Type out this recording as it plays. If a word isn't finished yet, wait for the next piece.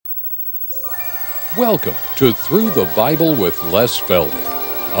Welcome to Through the Bible with Les Feldick,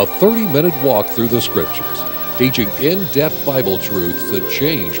 a 30-minute walk through the Scriptures, teaching in-depth Bible truths that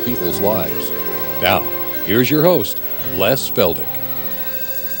change people's lives. Now, here's your host, Les Feldick.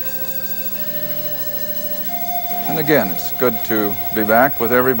 And again, it's good to be back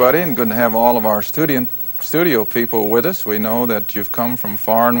with everybody and good to have all of our studio people with us. We know that you've come from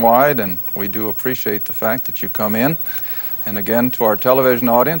far and wide, and we do appreciate the fact that you come in. And again, to our television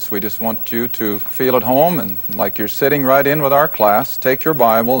audience, we just want you to feel at home and like you're sitting right in with our class. Take your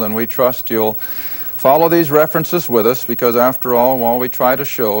Bible, and we trust you'll follow these references with us, because after all we try to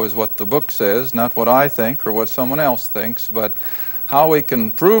show is what the book says, not what I think or what someone else thinks, but how we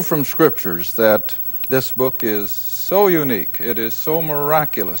can prove from Scriptures that this book is so unique, it is so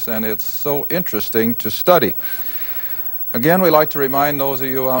miraculous, and it's so interesting to study. Again, we like to remind those of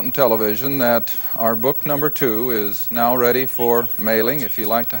you out in television that our book number 2 is now ready for mailing. If you'd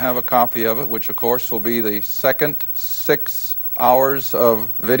like to have a copy of it, which of course will be the second 6 hours of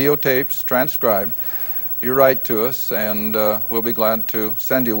videotapes transcribed, you write to us and we'll be glad to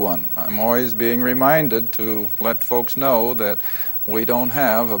send you one. I'm always being reminded to let folks know that we don't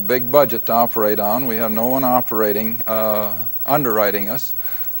have a big budget to operate on. We have no one underwriting us.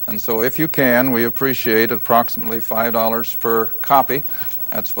 And so if you can, we appreciate approximately $5 per copy.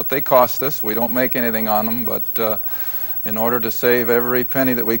 That's what they cost us. We don't make anything on them, but in order to save every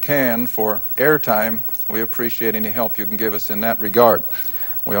penny that we can for airtime, we appreciate any help you can give us in that regard.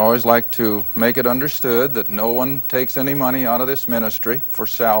 We always like to make it understood that no one takes any money out of this ministry for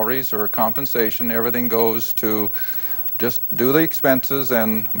salaries or compensation. Everything goes to just do the expenses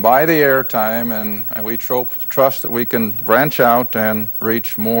and buy the airtime, and we trust that we can branch out and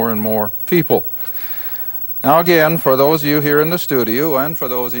reach more and more people. Now again, for those of you here in the studio and for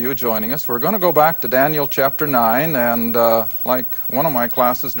those of you joining us, we're going to go back to Daniel chapter 9, and like one of my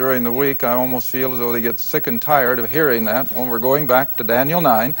classes during the week, I almost feel as though they get sick and tired of hearing that when we're going back to Daniel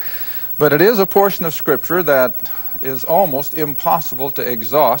 9. But it is a portion of Scripture that is almost impossible to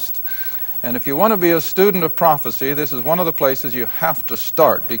exhaust. And if you want to be a student of prophecy, this is one of the places you have to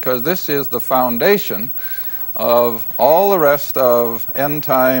start, because this is the foundation of all the rest of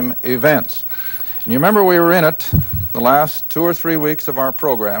end-time events. And you remember we were in it the last 2 or 3 weeks of our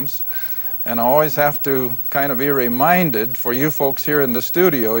programs, and I always have to kind of be reminded for you folks here in the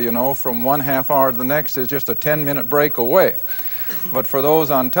studio, you know, from one half hour to the next is just a 10-minute break away. But for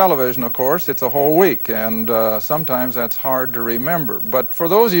those on television, of course, it's a whole week, and sometimes that's hard to remember. But for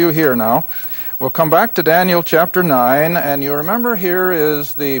those of you here now, we'll come back to Daniel chapter 9, and you remember here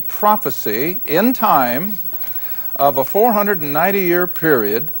is the prophecy in time of a 490-year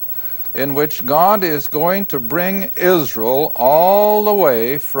period in which God is going to bring Israel all the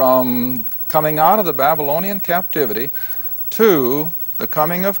way from coming out of the Babylonian captivity to the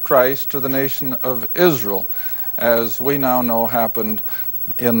coming of Christ to the nation of Israel, as we now know happened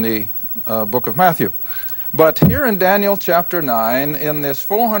in the book of Matthew. But here in Daniel chapter 9, in this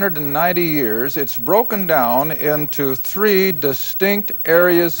 490 years, it's broken down into 3 distinct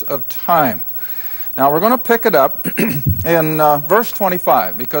areas of time. Now we're going to pick it up in verse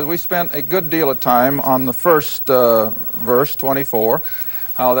 25, because we spent a good deal of time on the first verse, 24,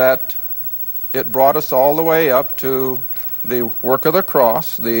 how that it brought us all the way up to the work of the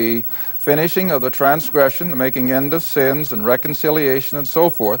cross, the finishing of the transgression, the making end of sins and reconciliation and so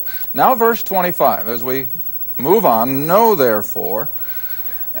forth. Now verse 25, as we move on, know therefore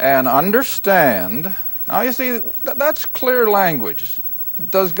and understand. Now you see, that's clear language.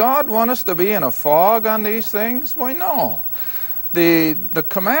 Does God want us to be in a fog on these things? Why, no. The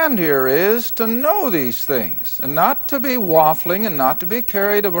command here is to know these things, and not to be waffling and not to be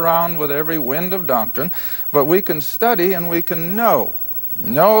carried around with every wind of doctrine, but we can study and we can know.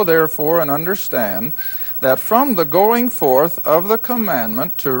 Know therefore and understand that from the going forth of the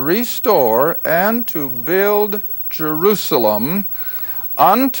commandment to restore and to build Jerusalem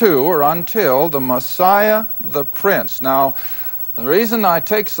until the Messiah the Prince. Now, the reason I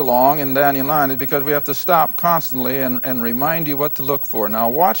take so long in Daniel 9 is because we have to stop constantly and remind you what to look for. Now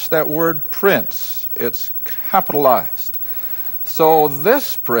watch that word prince. It's capitalized. So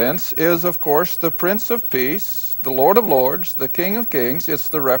this prince is, of course, the Prince of Peace, the Lord of Lords, the King of Kings. It's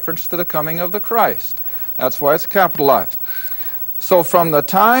the reference to the coming of the Christ. That's why it's capitalized. So from the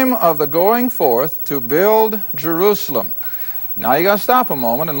time of the going forth to build Jerusalem. Now you got to stop a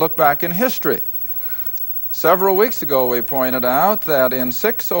moment and look back in history. Several weeks ago we pointed out that in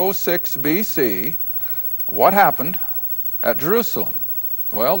 606 BC, what happened at Jerusalem?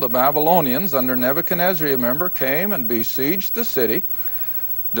 Well, the Babylonians under Nebuchadnezzar, remember, came and besieged the city,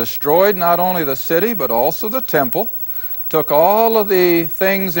 destroyed not only the city but also the temple, took all of the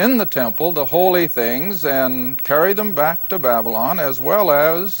things in the temple, the holy things, and carried them back to Babylon, as well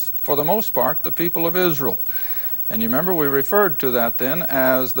as, for the most part, the people of Israel. And you remember we referred to that then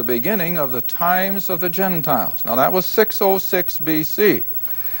as the beginning of the times of the Gentiles. Now that was 606 BC.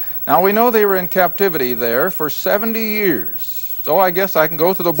 Now we know they were in captivity there for 70 years. So I guess I can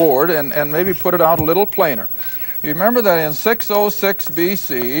go to the board and maybe put it out a little plainer. You remember that in 606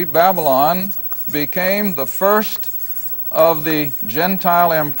 BC, Babylon became the first of the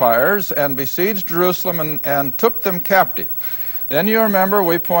Gentile empires and besieged Jerusalem and took them captive. Then you remember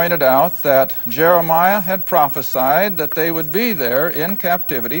we pointed out that Jeremiah had prophesied that they would be there in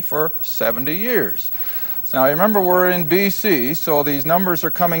captivity for 70 years. Now remember we're in BC, so these numbers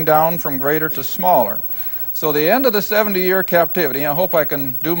are coming down from greater to smaller. So the end of the 70-year captivity, I hope I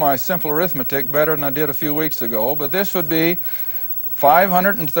can do my simple arithmetic better than I did a few weeks ago, but this would be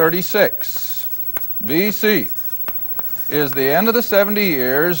 536 BC is the end of the 70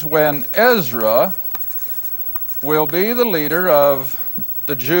 years when Ezra will be the leader of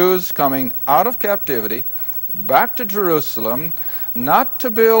the Jews coming out of captivity back to Jerusalem, not to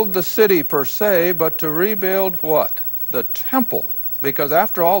build the city per se, but to rebuild what? The temple. Because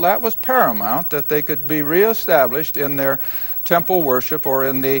after all, that was paramount, that they could be reestablished in their temple worship or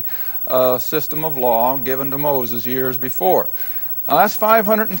in the system of law given to Moses years before. Now that's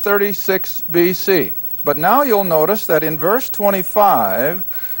 536 BC. But now you'll notice that in verse 25,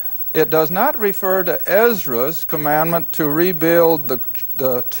 it does not refer to Ezra's commandment to rebuild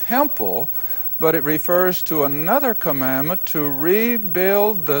the temple, but it refers to another commandment to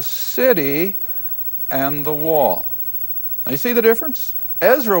rebuild the city and the wall. Now you see the difference?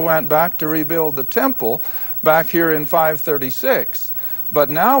 Ezra went back to rebuild the temple back here in 536, but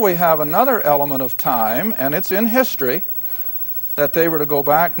now we have another element of time, and it's in history, that they were to go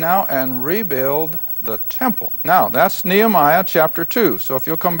back now and rebuild the temple. Now, that's Nehemiah chapter 2. So if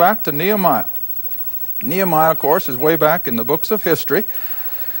you'll come back to Nehemiah. Nehemiah, of course, is way back in the books of history.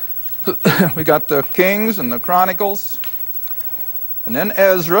 We got the Kings and the Chronicles, and then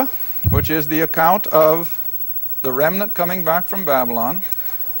Ezra, which is the account of the remnant coming back from Babylon,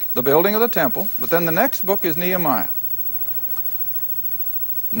 the building of the temple. But then the next book is Nehemiah.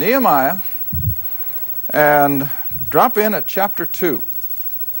 Nehemiah, and drop in at chapter 2.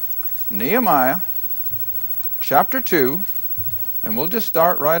 Nehemiah chapter 2, and we'll just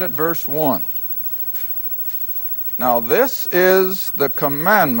start right at verse 1. Now this is the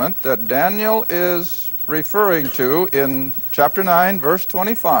commandment that Daniel is referring to in chapter 9, verse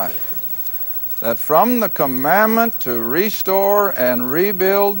 25. That from the commandment to restore and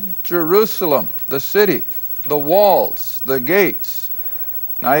rebuild Jerusalem, the city, the walls, the gates.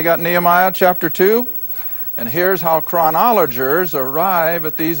 Now you got Nehemiah chapter 2, and here's how chronologers arrive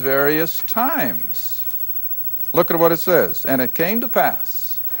at these various times. Look at what it says. And it came to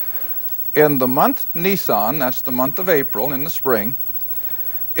pass, in the month Nisan, that's the month of April in the spring,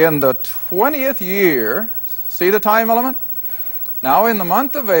 in the 20th year, see the time element? Now in the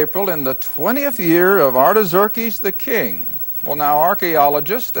month of April, in the 20th year of Artaxerxes the king. Well now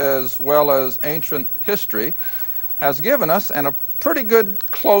archaeologists as well as ancient history has given us a pretty good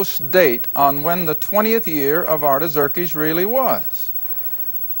close date on when the 20th year of Artaxerxes really was.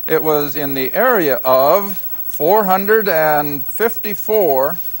 It was in the area of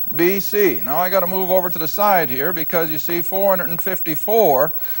 454 BC. Now I got to move over to the side here because you see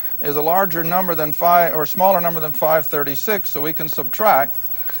 454 is a larger number than smaller number than 536, so we can subtract.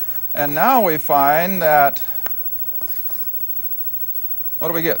 And now we find that, what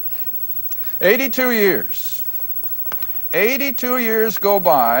do we get? 82 years. 82 years go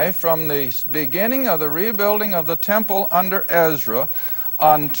by from the beginning of the rebuilding of the temple under Ezra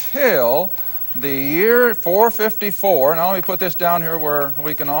until the year 454. Now let me put this down here where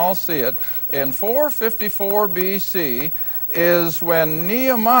we can all see it. In 454 BC is when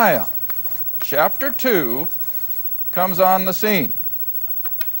Nehemiah chapter 2 comes on the scene.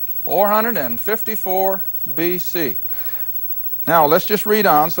 454 BC. Now let's just read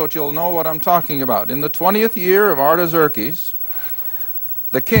on so that you'll know what I'm talking about. In the 20th year of Artaxerxes,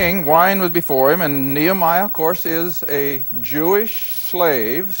 the king, wine was before him, and Nehemiah, of course, is a Jewish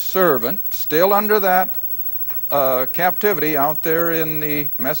slave, servant, still under that captivity out there in the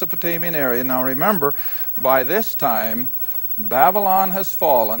Mesopotamian area. Now remember, by this time, Babylon has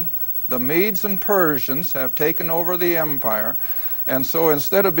fallen. The Medes and Persians have taken over the empire. And so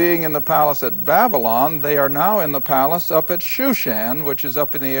instead of being in the palace at Babylon, they are now in the palace up at Shushan, which is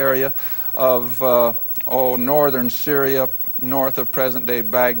up in the area of northern Syria, north of present-day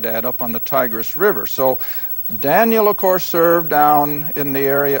Baghdad, up on the Tigris River. So Daniel, of course, served down in the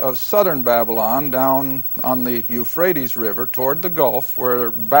area of southern Babylon, down on the Euphrates River toward the Gulf where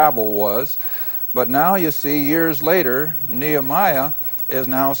Babel was. But now you see, years later, Nehemiah is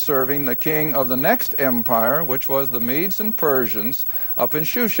now serving the king of the next empire, which was the Medes and Persians up in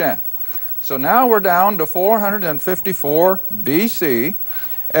Shushan. So now we're down to 454 BC,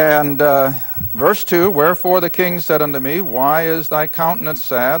 and verse 2, Wherefore the king said unto me, Why is thy countenance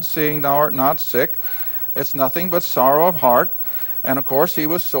sad, seeing thou art not sick? It's nothing but sorrow of heart. And of course he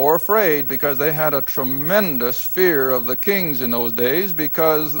was sore afraid, because they had a tremendous fear of the kings in those days,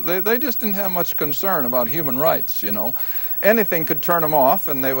 because they just didn't have much concern about human rights, you know. Anything could turn them off,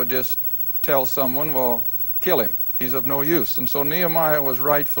 and they would just tell someone, well, kill him. He's of no use. And so Nehemiah was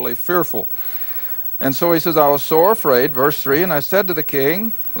rightfully fearful. And so he says, I was sore afraid, verse 3, and I said to the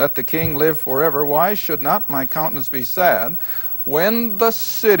king, Let the king live forever. Why should not my countenance be sad, when the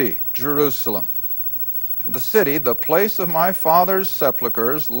city, Jerusalem, the city, the place of my father's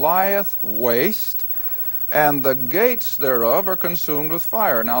sepulchres, lieth waste, and the gates thereof are consumed with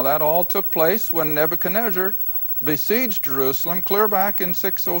fire. Now that all took place when Nebuchadnezzar besieged Jerusalem clear back in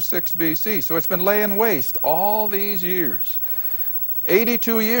 606 BC. So it's been laying waste all these years.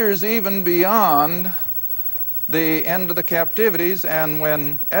 82 years even beyond the end of the captivities, and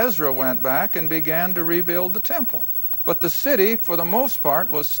when Ezra went back and began to rebuild the temple. But the city, for the most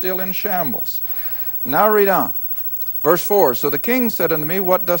part, was still in shambles. Now read on. Verse 4, So the king said unto me,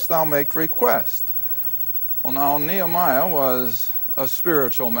 What dost thou make request? Well, now Nehemiah was a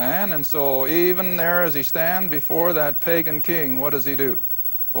spiritual man, and so even there as he stands before that pagan king, what does he do?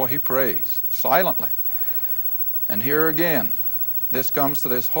 Well, he prays silently. And here again, this comes to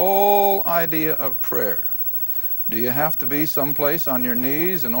this whole idea of prayer. Do you have to be someplace on your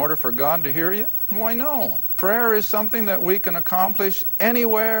knees in order for God to hear you? Why, no. Prayer is something that we can accomplish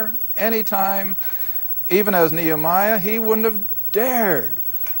anywhere, anytime. Even as Nehemiah, he wouldn't have dared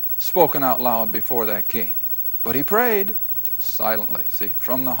spoken out loud before that king. But he prayed silently, see,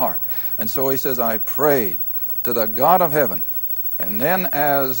 from the heart. And so he says, I prayed to the God of heaven. And then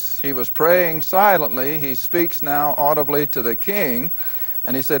as he was praying silently, he speaks now audibly to the king.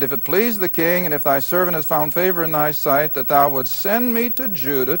 And he said, If it please the king, and if thy servant has found favor in thy sight, that thou wouldst send me to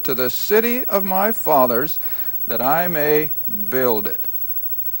Judah, to the city of my fathers, that I may build it.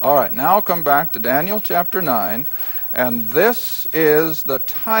 All right, now come back to Daniel chapter 9. And this is the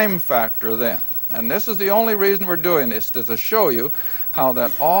time factor then. And this is the only reason we're doing this, is to show you how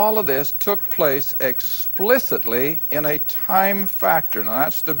that all of this took place explicitly in a time factor. Now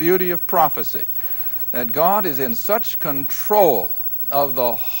that's the beauty of prophecy, that God is in such control of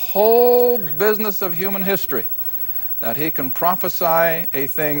the whole business of human history that he can prophesy a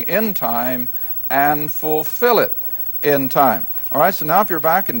thing in time and fulfill it in time. All right, so now if you're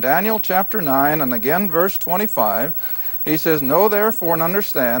back in Daniel chapter 9 and again verse 25, he says, Know therefore and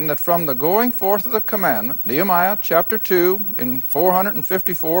understand that from the going forth of the commandment, Nehemiah chapter 2 in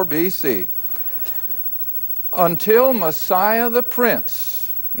 454 BC, until Messiah the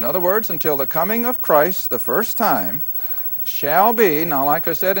Prince, in other words, until the coming of Christ the first time, shall be, now like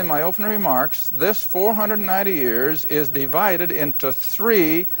I said in my opening remarks, this 490 years is divided into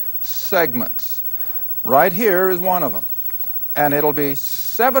 3 segments. Right here is one of them. And it'll be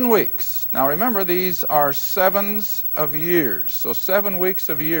 7 weeks. Now remember, these are sevens of years. So 7 weeks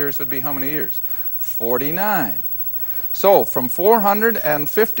of years would be how many years? 49. So from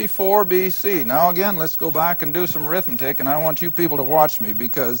 454 BC. Now again, let's go back and do some arithmetic, and I want you people to watch me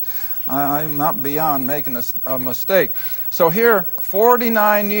because I'm not beyond making a mistake. So here,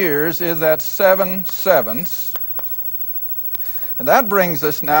 49 years is at 7 sevenths. And that brings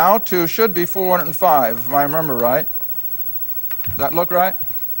us now to, should be 405, if I remember right. Does that look right?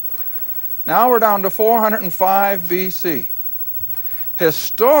 Now we're down to 405 BC.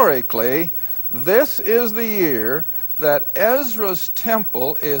 Historically, this is the year that Ezra's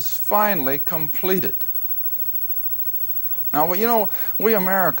temple is finally completed. Now, you know, we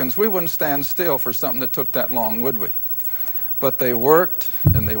Americans, we wouldn't stand still for something that took that long, would we? But they worked,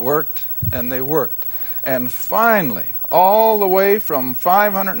 and they worked, and they worked. And finally, all the way from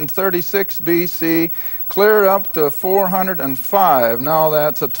 536 BC clear up to 405. Now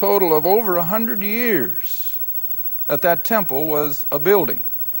that's a total of over 100 years that temple was a building.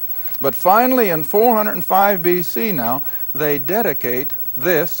 But finally in 405 BC now, they dedicate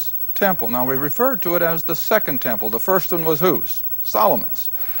this temple. Now we refer to it as the second temple. The first one was whose? Solomon's.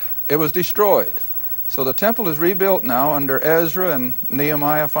 It was destroyed. So the temple is rebuilt now under Ezra, and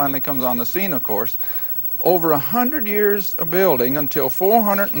Nehemiah finally comes on the scene, of course. Over 100 years of building until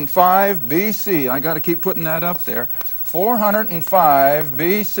 405 BC. I got to keep putting that up there. 405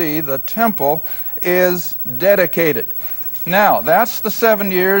 BC, the temple is dedicated. Now, that's the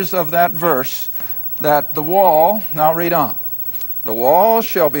 7 years of that verse, that the wall, now read on. The wall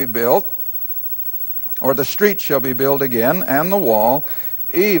shall be built, or the street shall be built again, and the wall,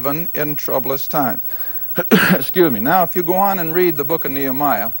 even in troublous times. Excuse me. Now, if you go on and read the book of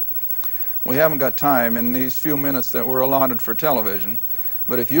Nehemiah, we haven't got time in these few minutes that were allotted for television,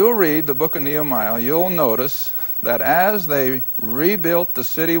 but if you read the book of Nehemiah, you'll notice that as they rebuilt the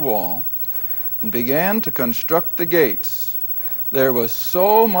city wall and began to construct the gates, there was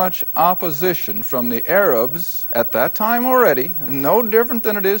so much opposition from the Arabs at that time already, no different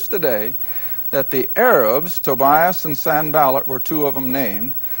than it is today, that the Arabs, Tobias and Sanballat were two of them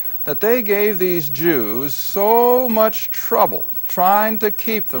named, that they gave these Jews so much trouble trying to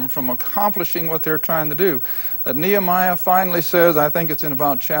keep them from accomplishing what they're trying to do, that Nehemiah finally says, I think it's in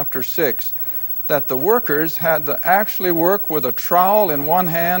about chapter 6, that the workers had to actually work with a trowel in one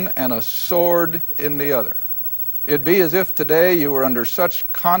hand and a sword in the other. It'd be as if today you were under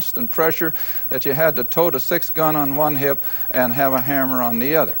such constant pressure that you had to tote a 6-gun on one hip and have a hammer on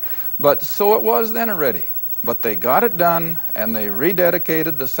the other. But so it was then already. But they got it done, and they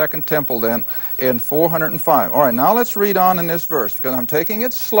rededicated the second temple then in 405. All right, now let's read on in this verse, because I'm taking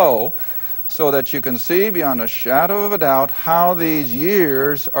it slow so that you can see beyond a shadow of a doubt how these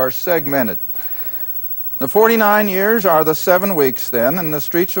years are segmented. The 49 years are the 7 weeks then, and the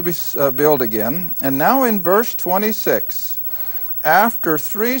street shall be built again. And now in verse 26, after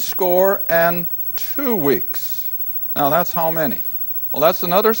 62 weeks. Now that's how many? Well, that's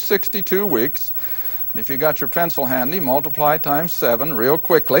another 62 weeks. And if you got your pencil handy, multiply times 7 real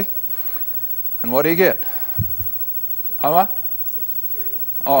quickly. And what do you get? How much? 63.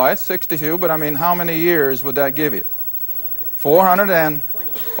 Oh, it's 62, but I mean, how many years would that give you? 420.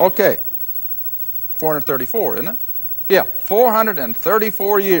 Okay. 434, isn't it? Yeah,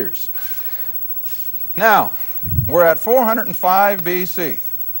 434 years. Now, we're at 405 BC.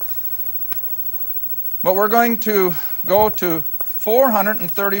 But we're going to go to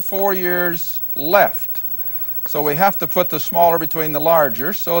 434 years left. So we have to put the smaller between the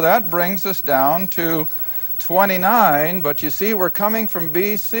larger. So that brings us down to 29. But you see, we're coming from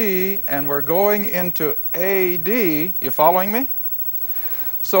BC and we're going into AD. You following me?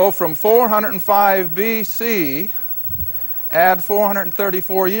 So from 405 BC, add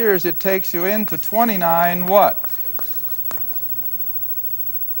 434 years, it takes you into 29 what?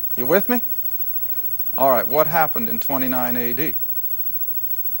 You with me? All right, what happened in 29 AD?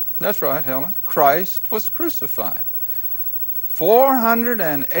 That's right, Helen. Christ was crucified.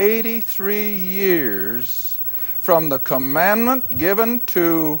 483 years from the commandment given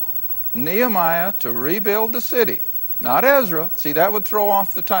to Nehemiah to rebuild the city. Not Ezra. See, that would throw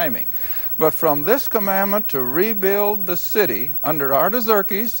off the timing. But from this commandment to rebuild the city under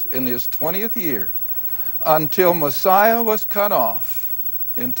Artaxerxes in his 20th year until Messiah was cut off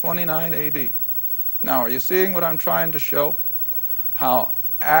in 29 AD. Now, are you seeing what I'm trying to show? How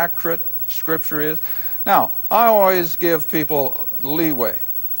accurate Scripture is? Now, I always give people leeway.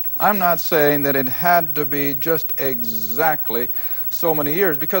 I'm not saying that it had to be just exactly so many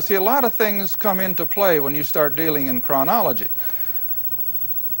years, because see, a lot of things come into play when you start dealing in chronology.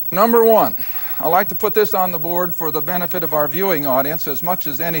 Number one, I like to put this on the board for the benefit of our viewing audience as much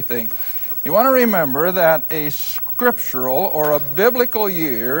as anything. You want to remember that a scriptural or a biblical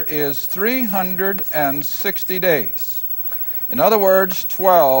year is 360 days. In other words,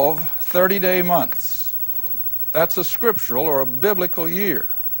 12 30-day months. That's a scriptural or a biblical year.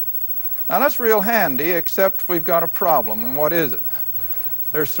 Now that's real handy, except we've got a problem. And what is it?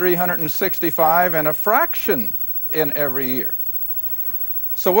 There's 365 and a fraction in every year.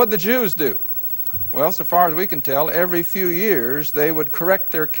 So what'd the Jews do? Well, so far as we can tell, every few years they would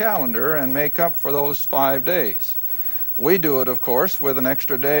correct their calendar and make up for those 5 days. We do it, of course, with an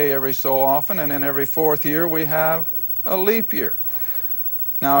extra day every so often, and in every 4th year we have a leap year.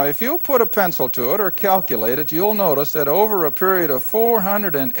 Now, if you put a pencil to it or calculate it, you'll notice that over a period of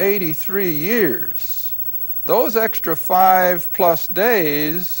 483 years, those extra 5+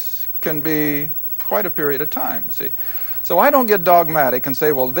 days can be quite a period of time, see. So I don't get dogmatic and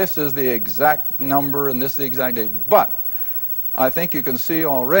say, well, this is the exact number and this is the exact date. But I think you can see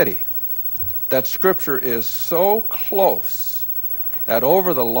already that Scripture is so close that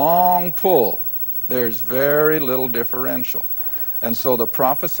over the long pull, there's very little differential. And so the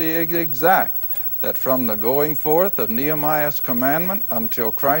prophecy is exact, that from the going forth of Nehemiah's commandment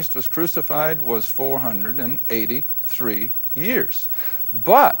until Christ was crucified was 483 years.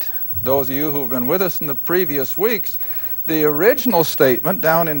 But those of you who've been with us in the previous weeks, the original statement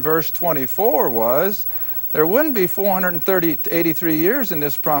down in verse 24 was there wouldn't be 483 years in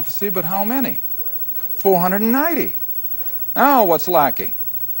this prophecy, but how many? 490. Now what's lacking?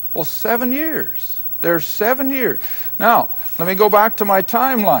 Well, 7 years. There's 7 years. Now, let me go back to my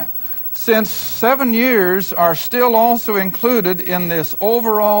timeline. Since 7 years are still also included in this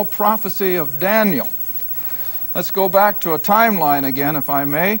overall prophecy of Daniel, let's go back to a timeline again, if I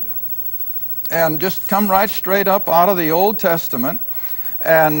may, and just come right straight up out of the Old Testament.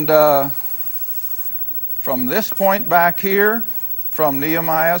 And from this point back here, from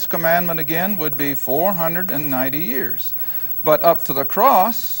Nehemiah's commandment again, would be 490 years. But up to the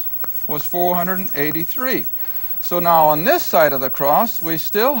cross was 483. So now on this side of the cross, we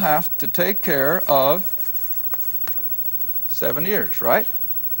still have to take care of 7 years, right?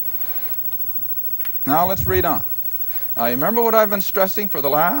 Now let's read on. Now you remember what I've been stressing for the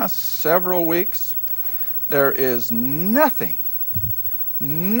last several weeks? There is nothing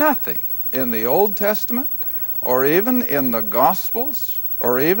in the Old Testament, or even in the Gospels,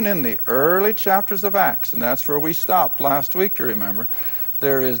 or even in the early chapters of Acts, and that's where we stopped last week, you remember.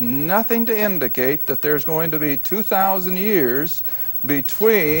 There is nothing to indicate that there's going to be 2,000 years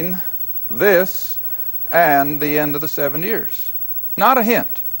between this and the end of the 7 years. Not a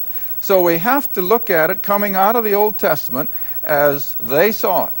hint. So we have to look at it coming out of the Old Testament as they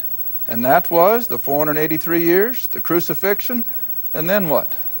saw it. And that was the 483 years, the crucifixion, and then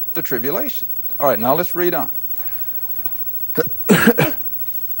what? The tribulation. All right, now let's read on.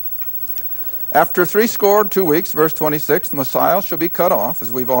 After 62 weeks, verse 26, the Messiah shall be cut off,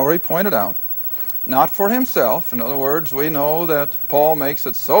 as we've already pointed out, not for himself. In other words, we know that Paul makes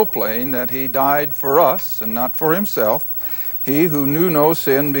it so plain that he died for us and not for himself. He who knew no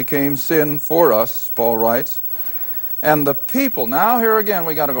sin became sin for us, Paul writes. And the people, now here again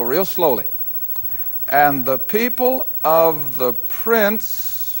we got to go real slowly. And the people of the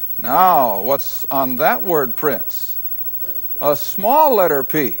prince, now what's on that word prince? A small letter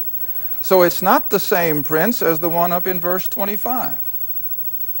P. So it's not the same prince as the one up in verse 25.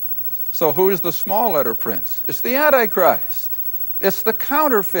 So who's the small letter prince? It's the Antichrist. It's the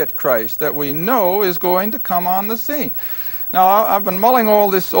counterfeit Christ that we know is going to come on the scene. Now, I've been mulling all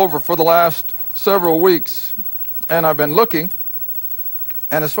this over for the last several weeks, and I've been looking,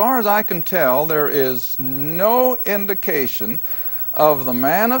 and as far as I can tell, there is no indication of the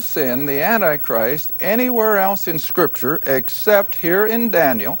man of sin, the Antichrist, anywhere else in Scripture except here in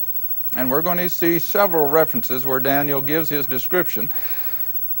Daniel. And we're going to see several references where Daniel gives his description.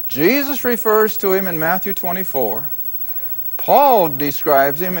 Jesus refers to him in Matthew 24. Paul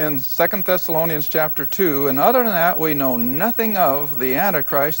describes him in 2 Thessalonians chapter 2. And other than that, we know nothing of the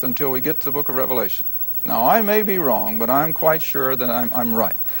Antichrist until we get to the book of Revelation. Now, I may be wrong, but I'm quite sure that I'm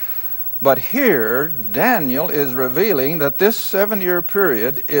right. But here, Daniel is revealing that this 7-year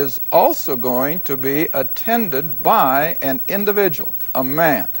period is also going to be attended by an individual, a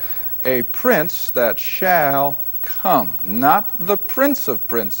man. A prince that shall come. Not the prince of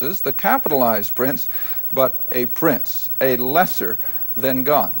princes, the capitalized prince, but a prince, a lesser than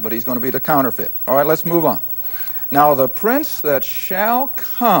God. But he's going to be the counterfeit. All right, let's move on. Now the prince that shall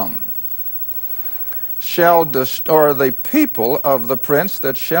come or the people of the prince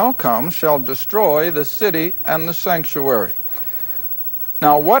that shall come shall destroy the city and the sanctuary.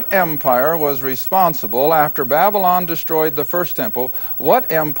 Now, what empire was responsible after Babylon destroyed the first temple?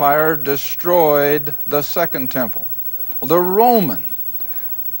 What empire destroyed the second temple? Well, the Roman.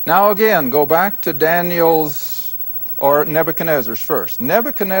 Now again, go back to Daniel's, or Nebuchadnezzar's first.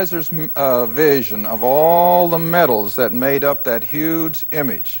 Nebuchadnezzar's vision of all the metals that made up that huge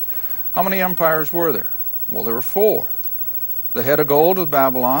image. How many empires were there? Well, there were 4. The head of gold was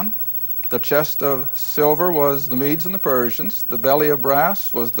Babylon. The chest of silver was the Medes and the Persians. The belly of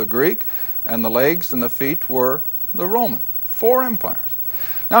brass was the Greek. And the legs and the feet were the Roman. 4 empires.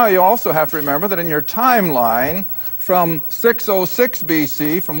 Now you also have to remember that in your timeline from 606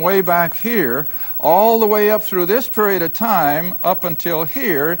 BC, from way back here, all the way up through this period of time, up until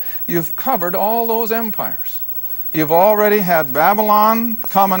here, you've covered all those empires. You've already had Babylon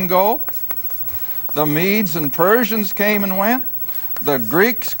come and go. The Medes and Persians came and went. The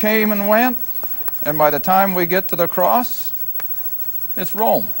Greeks came and went, and by the time we get to the cross, it's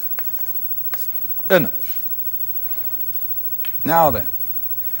Rome, isn't it? Now then,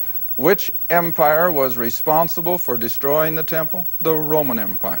 which empire was responsible for destroying the temple? The Roman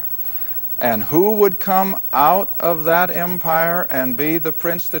Empire. And who would come out of that empire and be the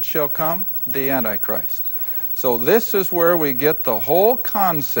prince that shall come? The Antichrist. So this is where we get the whole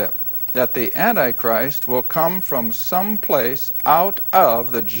concept that the Antichrist will come from some place out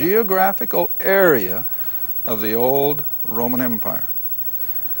of the geographical area of the old Roman Empire.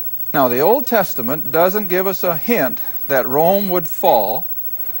 Now, the Old Testament doesn't give us a hint that Rome would fall,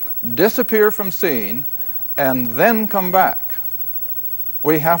 disappear from scene, and then come back.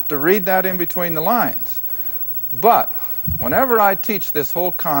 We have to read that in between the lines. But whenever I teach this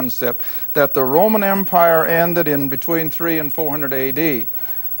whole concept that the Roman Empire ended in between 300 and 400 AD,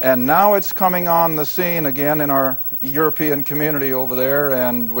 and now it's coming on the scene again in our European community over there,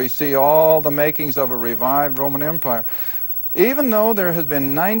 and we see all the makings of a revived Roman Empire. Even though there has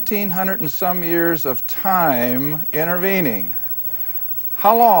been 1900 and some years of time intervening,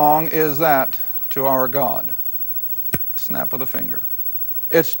 how long is that to our God? Snap of the finger.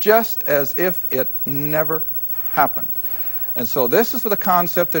 It's just as if it never happened. And so this is the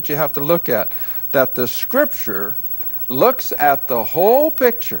concept that you have to look at, that the Scripture looks at the whole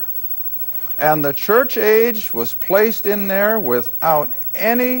picture, and the church age was placed in there without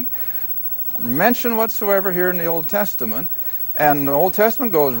any mention whatsoever here in the Old Testament. And the Old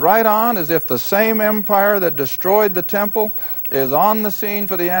Testament goes right on as if the same empire that destroyed the temple is on the scene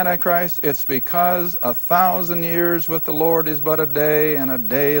for the Antichrist. It's because 1,000 years with the Lord is but a day, and a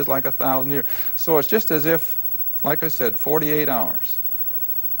day is like 1,000 years. So it's just as if, like I said, 48 hours.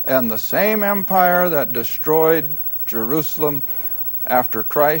 And the same empire that destroyed Jerusalem after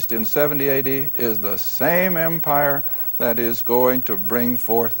Christ in 70 AD is the same empire that is going to bring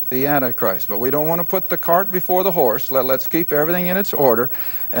forth the Antichrist. But we don't want to put the cart before the horse. Let's keep everything in its order.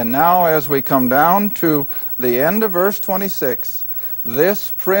 And now as we come down to the end of verse 26,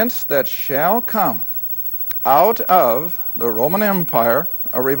 this prince that shall come out of the Roman Empire,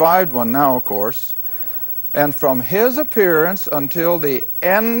 a revived one now, of course, and from his appearance until the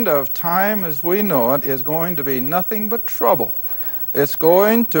end of time as we know it is going to be nothing but trouble. It's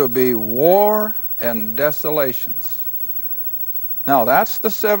going to be war and desolations. Now that's the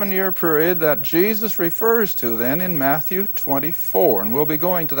 7-year period that Jesus refers to then in Matthew 24, and we'll be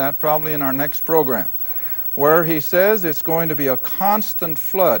going to that probably in our next program, where he says it's going to be a constant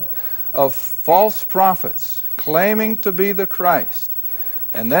flood of false prophets claiming to be the Christ.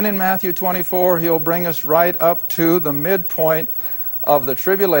 And then in Matthew 24, he'll bring us right up to the midpoint of the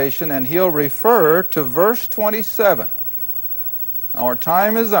tribulation, and he'll refer to verse 27. Now, our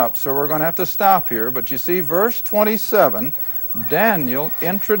time is up, so we're going to have to stop here. But you see, verse 27, Daniel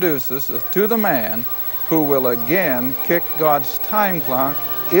introduces us to the man who will again kick God's time clock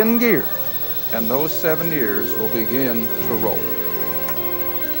in gear, and those 7 years will begin to roll.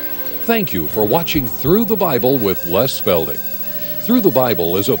 Thank you for watching Through the Bible with Les Feldick. Through the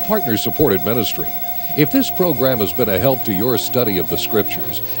Bible is a partner-supported ministry. If this program has been a help to your study of the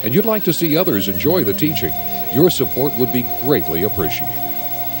Scriptures and you'd like to see others enjoy the teaching, your support would be greatly appreciated.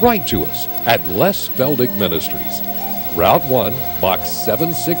 Write to us at Les Feldick Ministries, Route 1, Box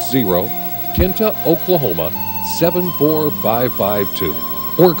 760, Kinta, Oklahoma 74552,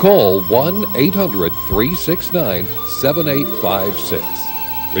 or call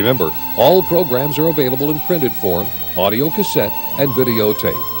 1-800-369-7856. Remember, all programs are available in printed form, audio cassette, and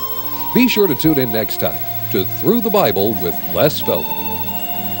videotape. Be sure to tune in next time to Through the Bible with Les Feldick.